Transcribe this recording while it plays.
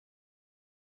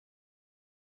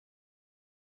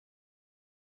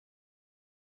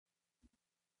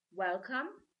Welcome.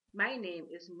 My name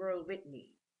is Merle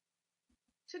Whitney.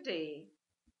 Today,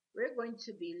 we're going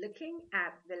to be looking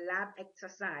at the lab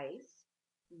exercise,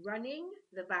 running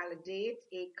the Validate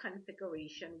a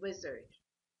Configuration Wizard.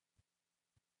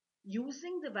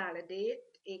 Using the Validate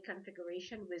a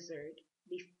Configuration Wizard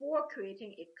before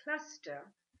creating a cluster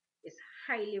is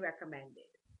highly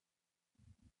recommended.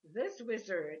 This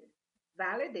wizard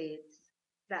validates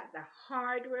that the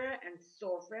hardware and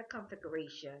software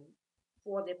configuration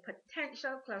for the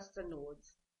potential cluster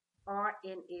nodes are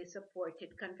in a supported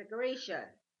configuration.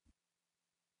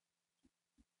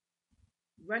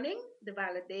 Running the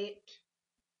Validate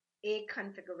a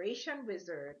Configuration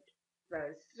Wizard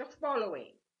does the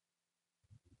following.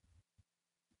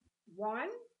 1.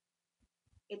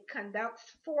 It conducts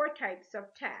 4 types of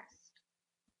tests.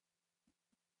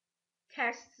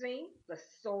 Testing the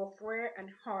software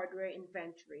and hardware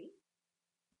inventory,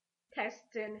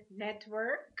 testing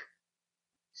network,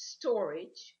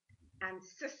 storage, and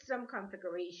system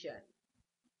configuration.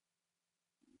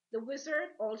 The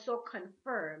wizard also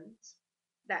confirms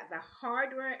that the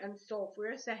hardware and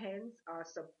software settings are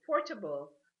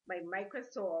supportable by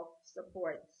Microsoft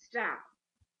support staff.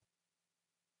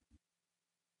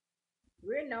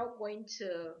 We're now going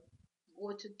to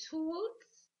go to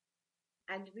Tools,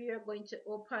 and we are going to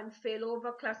open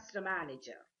Failover Cluster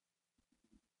Manager.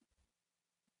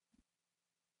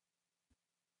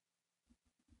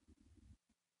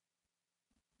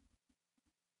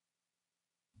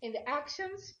 In the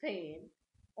Actions pane,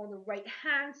 on the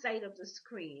right-hand side of the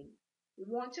screen, we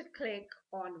want to click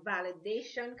on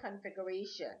Validation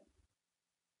Configuration.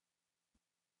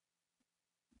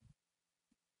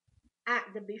 At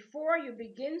the Before You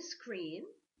Begin screen,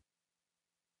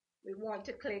 we want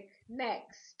to click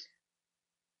Next.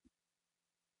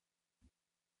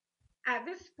 At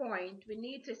this point, we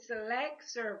need to select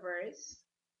servers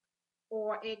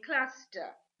or a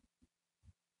cluster.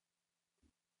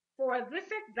 For this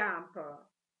example,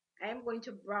 I am going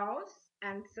to browse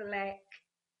and select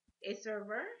a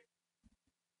server.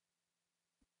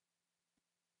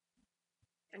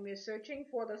 And we're searching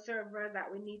for the server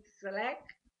that we need to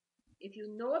select. If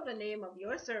you know the name of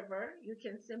your server, you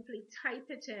can simply type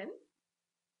it in.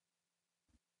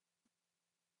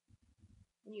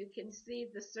 And you can see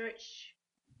the search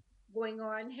going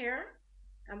on here.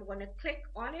 I'm going to click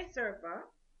on a server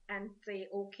and say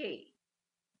OK.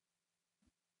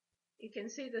 You can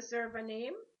see the server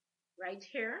name right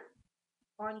here.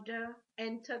 Under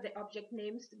Enter the object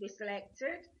names to be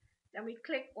selected. Then we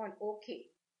click on OK.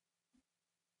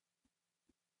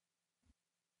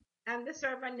 And the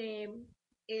server name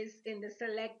is in the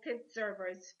Selected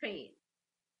Servers pane.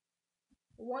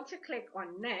 We want to click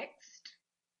on Next.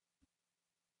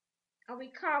 And we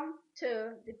come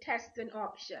to the testing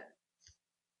options.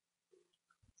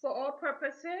 For all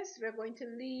purposes, we're going to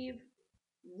leave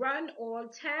Run All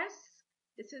Tests.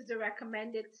 This is the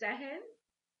recommended setting.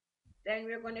 Then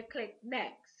we're going to click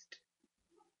Next.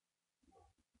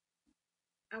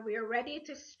 And we are ready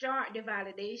to start the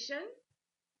validation.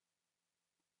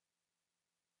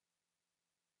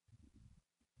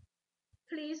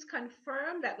 Please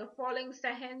confirm that the following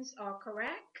settings are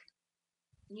correct.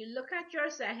 You look at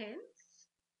your settings.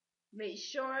 Make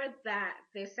sure that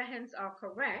the settings are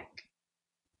correct.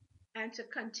 And to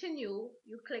continue,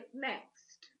 you click Next.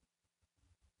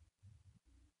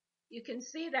 You can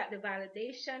see that the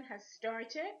validation has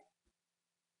started.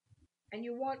 And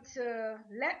you want to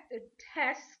let the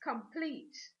test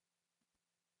complete.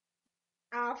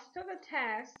 After the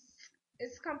test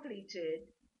is completed,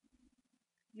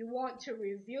 you want to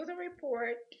review the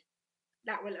report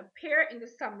that will appear in the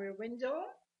summary window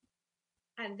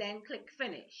and then click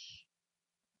Finish.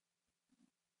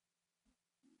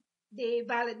 The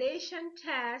validation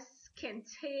test can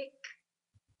take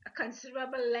a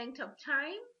considerable length of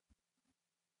time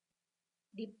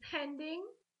depending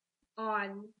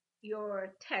on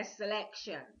your test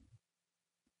selection.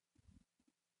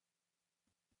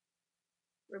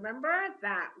 Remember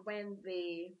that when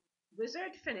the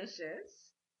wizard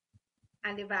finishes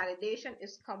and the validation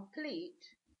is complete,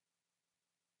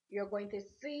 you're going to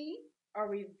see a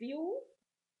review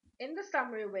in the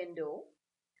summary window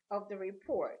of the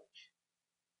report.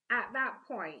 At that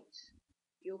point,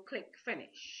 you click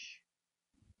Finish.